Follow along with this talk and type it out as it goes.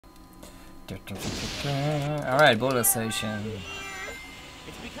Alright, bullet station.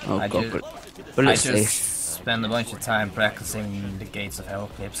 Oh god, I just spent a bunch of time practicing the Gates of Hell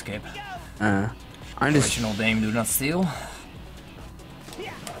clip skip. Original Dame Do Not Steal.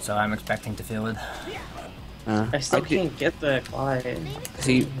 So I'm expecting to feel it. I still can't get the glide.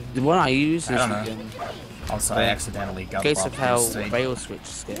 See, the one I use is also, I accidentally got Gates of Hell rail switch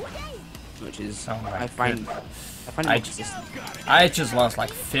skip, which is I find I just lost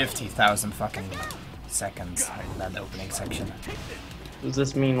like 50,000 fucking seconds in that opening section. Does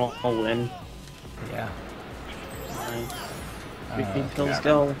this mean I'll win? Yeah. Kills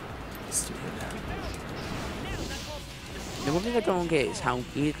go. Stupid. The one thing I don't get is how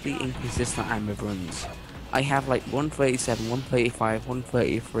weirdly inconsistent I am with runs. I have like 137, 135,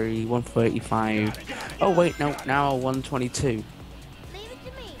 133, 135. Oh wait, no, now 122.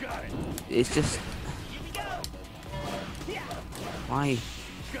 It's just... Why?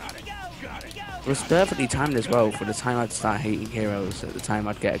 It was perfectly timed as well for the time I'd start hating heroes, at the time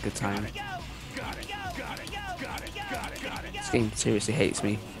I'd get a good time. This game seriously hates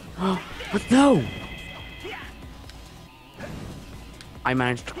me. But no! I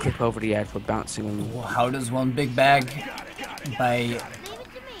managed to clip over the edge for bouncing on... How does one big bag by...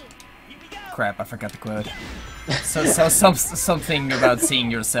 Crap, I forgot the quote. Something about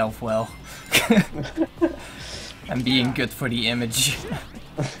seeing yourself well. And being good for the image.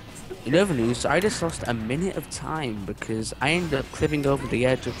 In other news, I just lost a minute of time because I ended up clipping over the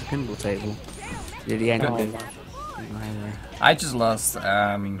edge of the pinball table. Near the end of it. I just lost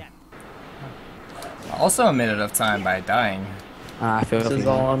also a minute of time by dying. I feel this is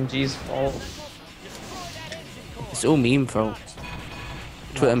all MG's fault. It's all meme fault.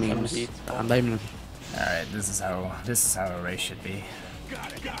 Twitter memes. I'm blaming them. Alright, this is how a race should be.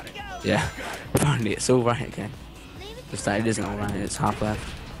 Yeah. Finally, it's all right again. Just that it isn't all right. It's half left.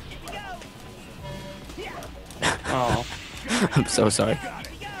 Oh. I'm so sorry.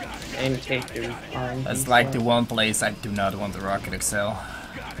 That's like the one place I do not want the Rocket Excel.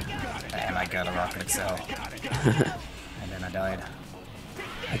 And I got a Rocket Excel. And then I died.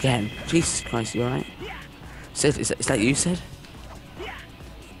 Again? Jesus Christ, you alright? Sid, is that you, Sid?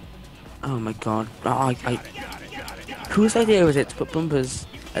 Oh my god. Oh, whose idea was it to put bumpers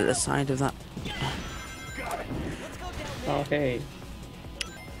at the side of that? Okay.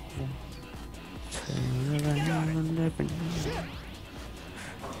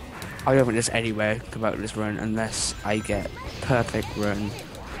 I don't think there's anywhere about this run unless I get perfect run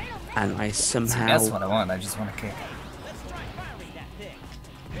and I somehow... See, that's what I want, I just want to kick.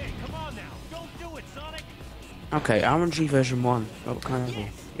 Okay, RNG version 1. Oh, carnival.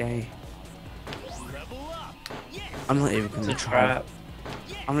 Yay. I'm not even gonna try.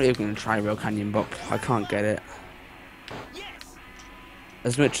 I'm not even gonna try Real Canyon Box. I can't get it.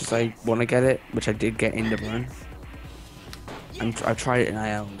 As much as I want to get it, which I did get in the run, I've tried it in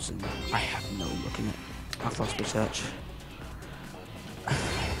ILs and I have no luck in it. I've lost research.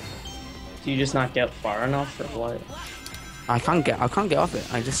 Do you just not get far enough, or what? I can't get off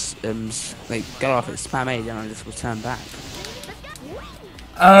it. I just like get off it, spam A, then I just return back.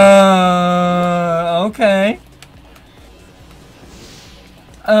 Okay.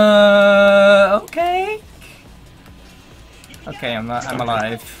 Okay. Okay, I'm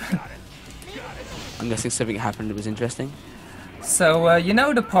alive. I'm guessing something happened that was interesting. So, you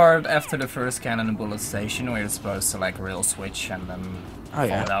know the part after the first cannon and bullet station where you're supposed to like rail switch and then fall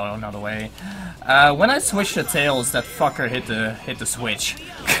down another way? When I switched the tails, that fucker hit the switch.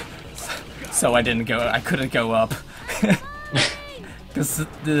 So I couldn't go up. Because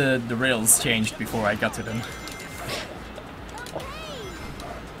the rails changed before I got to them.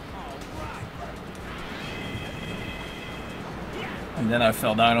 And then I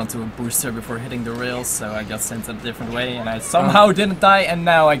fell down onto a booster before hitting the rails, so I got sent a different way, and I somehow didn't die, and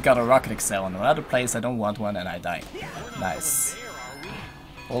now I got a Rocket Excel in another place I don't want one, and I died. Nice.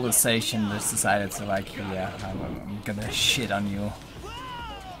 All the station just decided to like, yeah, I'm gonna shit on you.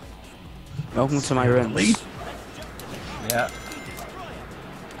 Welcome to my room. Yeah.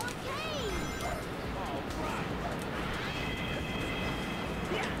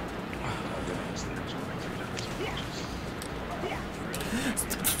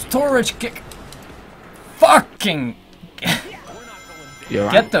 Storage kick. Fucking.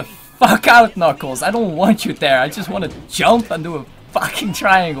 Get the fuck out, Knuckles. I don't want you there. I just want to jump and do a fucking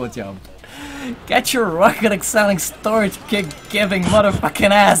triangle jump. Get your rocket excelling storage kick giving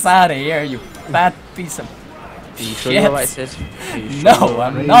motherfucking ass out of here, you fat piece of shit. Sure you're right, Sid? No,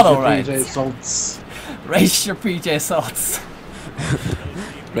 I'm not alright. Raise your PJ salts.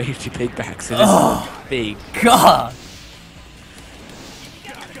 Raise your pigbacks. Oh, big. God.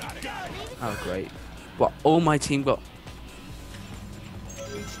 Oh, great. What? All my team got...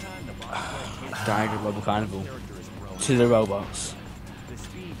 died in Robo Carnival. To the robots.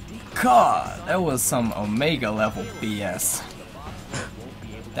 God, that was some Omega level BS.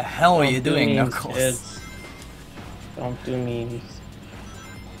 The hell are you doing, memes, Knuckles? kids. Don't do memes.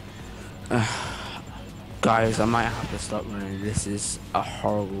 Guys, I might have to stop running. This is a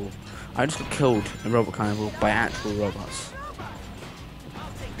horrible... I just got killed in Robo Carnival by actual robots.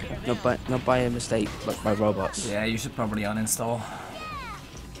 Not by a mistake, but by robots. Yeah, you should probably uninstall.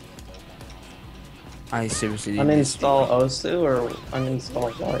 I seriously Uninstall Osu or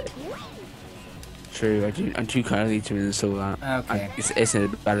uninstall what? True, I'm too currently to install that. Okay. It's a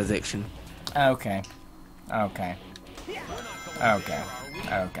bad addiction. Okay. Okay. Okay. Okay.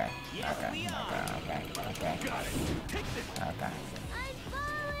 Okay. Okay. Okay. Okay.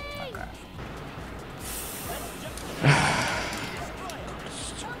 Okay.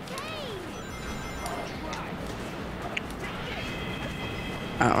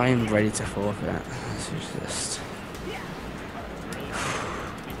 I'm ready to forfeit. It's just...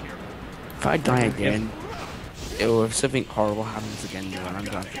 If I die again, or if something horrible happens again, then I'm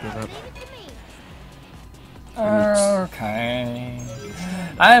going to give up. Okay.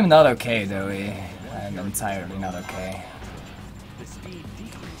 I am not okay, Doey. I'm entirely not okay.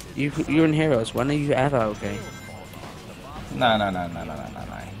 You're in Heroes. When are you ever okay? No.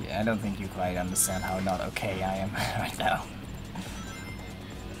 Yeah, I don't think you quite understand how not okay I am right now.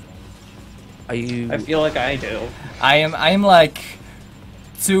 Are you? I feel like I do. I'm like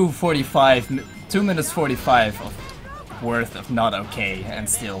 2 minutes 45 of worth of not okay and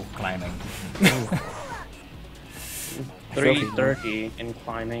still climbing. 3:30 in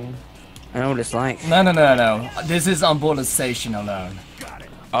climbing. I know what it's like. No. This is on bullet station alone.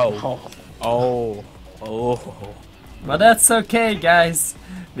 Oh. But that's okay, guys,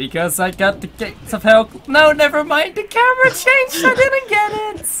 because I got the gates of hell. No, never mind. The camera changed. I didn't get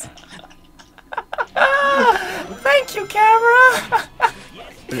it. Thank you, camera.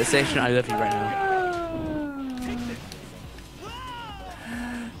 The station, I love you right now.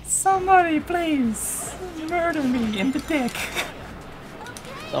 Somebody, please murder me in the dick.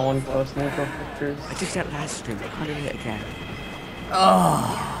 Someone post naked pictures. I did that last stream. I can't do it again.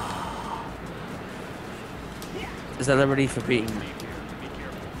 Oh. Is that ready for beating me?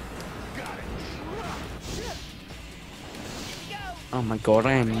 Oh my god,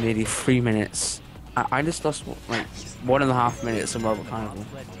 I am nearly 3 minutes. I just lost like 1.5 minutes of Robo Carnival.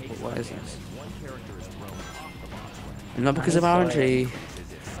 What is this? And not because of RNG,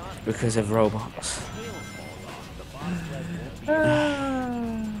 because of robots.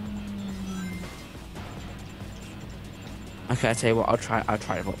 Okay, I tell you what, I'll try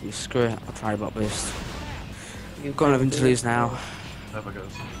a bot boost. Screw it, I'll try a bot boost. You've got nothing to lose now. Never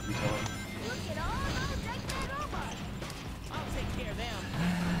goes. You tell him.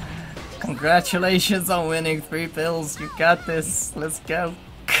 Congratulations on winning 3 pills. You got this. Let's go.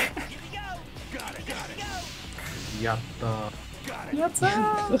 Yatta.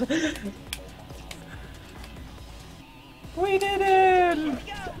 Yatta. We did it!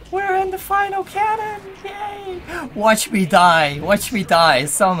 We're in the final cannon! Yay! Watch me die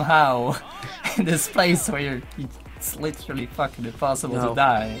somehow. In this place where it's literally fucking impossible to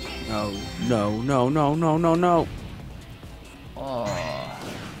die. No. Oh.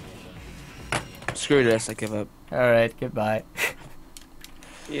 Screw this, I give up. Alright, goodbye.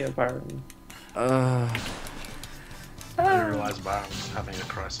 Yeah, Byron. I didn't realize Byron was having a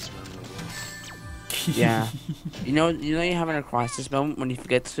crisis moment as well. Yeah. you know you're having a crisis moment when you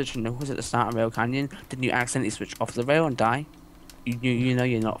forget to switch your knuckles at the start of Rail Canyon, then you accidentally switch off the rail and die. You know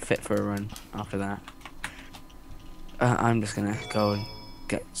you're not fit for a run after that. I'm just gonna go and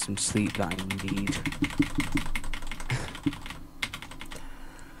get some sleep that I need.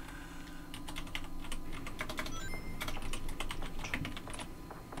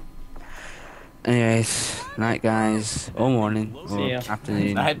 Anyways, night guys, or morning, or ya.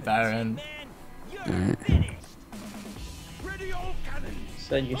 afternoon. Night, Baron.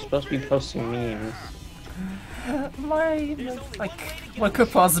 Said you're supposed to be posting memes. Like, what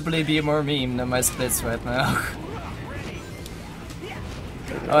could possibly be more meme than my splits right now?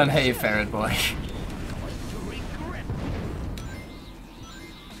 Oh, and hey, ferret boy.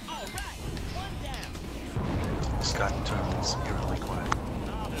 Scott turns eerily quiet.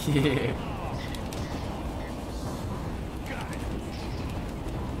 Yeah.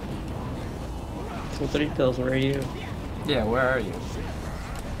 So 3 pills, where are you? Yeah, where are you?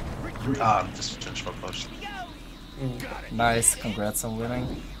 Just finished my potion. Nice, congrats on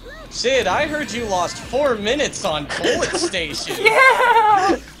winning. Cyd, I heard you lost 4 minutes on Bullet Station.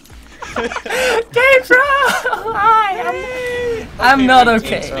 Yeah! I'm not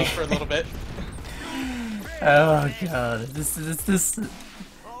okay. For a little bit. Oh god, this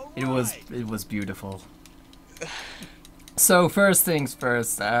it was beautiful. So first things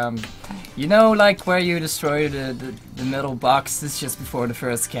first, you know, like where you destroy the middle boxes just before the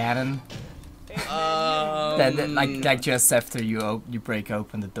first cannon. Like just after you break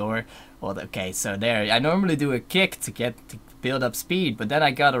open the door. Well, okay, so there. I normally do a kick to build up speed, but then I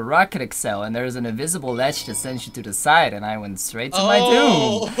got a rocket excel, and there's an invisible ledge that sends you to the side, and I went straight to my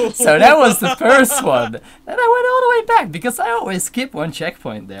doom. So that was the first one. Then I went all the way back because I always skip one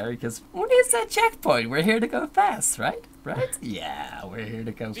checkpoint there because who needs that checkpoint? We're here to go fast, right? Right? Yeah, we're here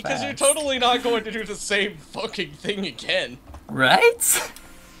to go fast. Because you're totally not going to do the same fucking thing again. Right?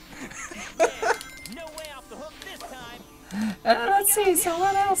 Let's see, so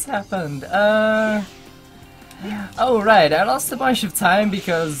what else happened? Oh right, I lost a bunch of time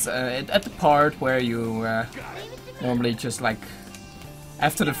because at the part where you normally just like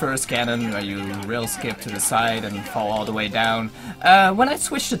after the first cannon where you rail skip to the side and fall all the way down, when I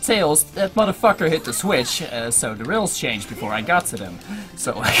switched the tails, that motherfucker hit the switch, so the rails changed before I got to them,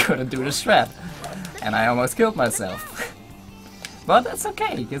 so I couldn't do the strat, and I almost killed myself. But that's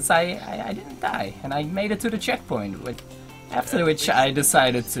okay, because I didn't die, and I made it to the checkpoint, after which I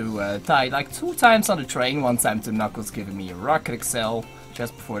decided to die like 2 times on the train, one time to Knuckles giving me a rocket excel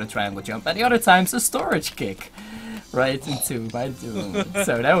just before the triangle jump, and the other time's a storage kick right into my doom.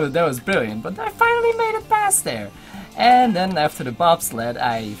 So that was brilliant, but I finally made it past there. And then after the bobsled,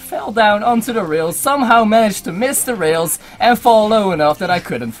 I fell down onto the rails, somehow managed to miss the rails and fall low enough that I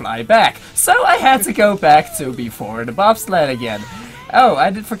couldn't fly back. So I had to go back to before the bobsled again. Oh,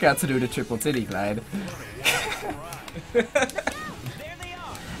 I did forget to do the triple titty glide.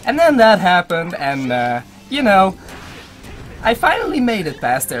 And then that happened, and you know, I finally made it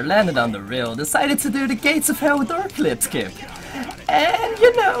past there, landed on the rail, decided to do the Gates of Hell door clip skip. And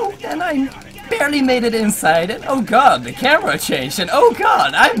you know, then I barely made it inside, and oh god, the camera changed, and oh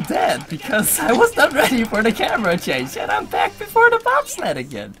god, I'm dead, because I was not ready for the camera change, and I'm back before the bobsled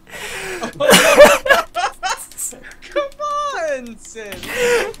again. Come on, Sid!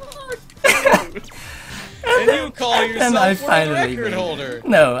 And you call yourself a record holder!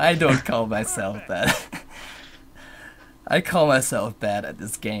 No, I don't call myself that. I call myself bad at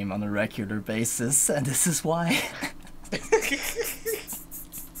this game on a regular basis, and this is why.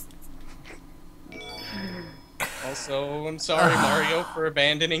 Also, I'm sorry, Mario, for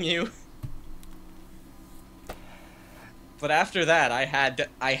abandoning you. But after that, I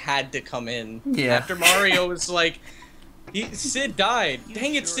had to come in. Yeah. After Mario was like, Sid died.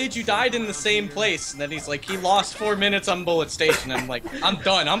 Dang it, Sid, you died in the same place. And then he's like, he lost 4 minutes on Bullet Station. I'm like, I'm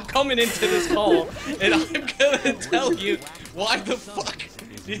done. I'm coming into this call, and I'm gonna tell you why the fuck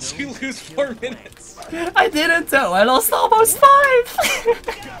did you lose 4 minutes? I didn't know. I lost almost 5.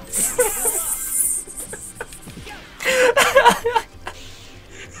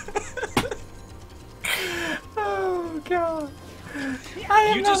 Oh god.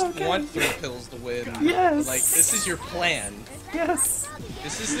 You just want 3 pills to win. Yes. Like, this is your plan. Yes.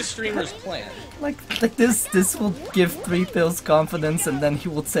 This is the streamer's plan. Like this will give 3 pills confidence, and then he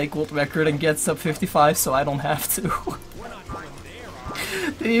will take world record and get sub 55, so I don't have to.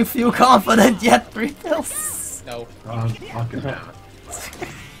 Do you feel confident yet, 3 pills? No. I'll get that.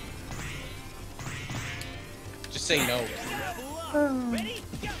 Just say no.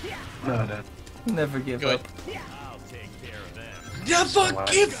 No, Dad. Never give Good. up. Never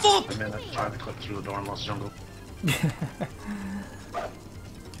give up! I mean, I tried to clip through the door in Lost Jungle.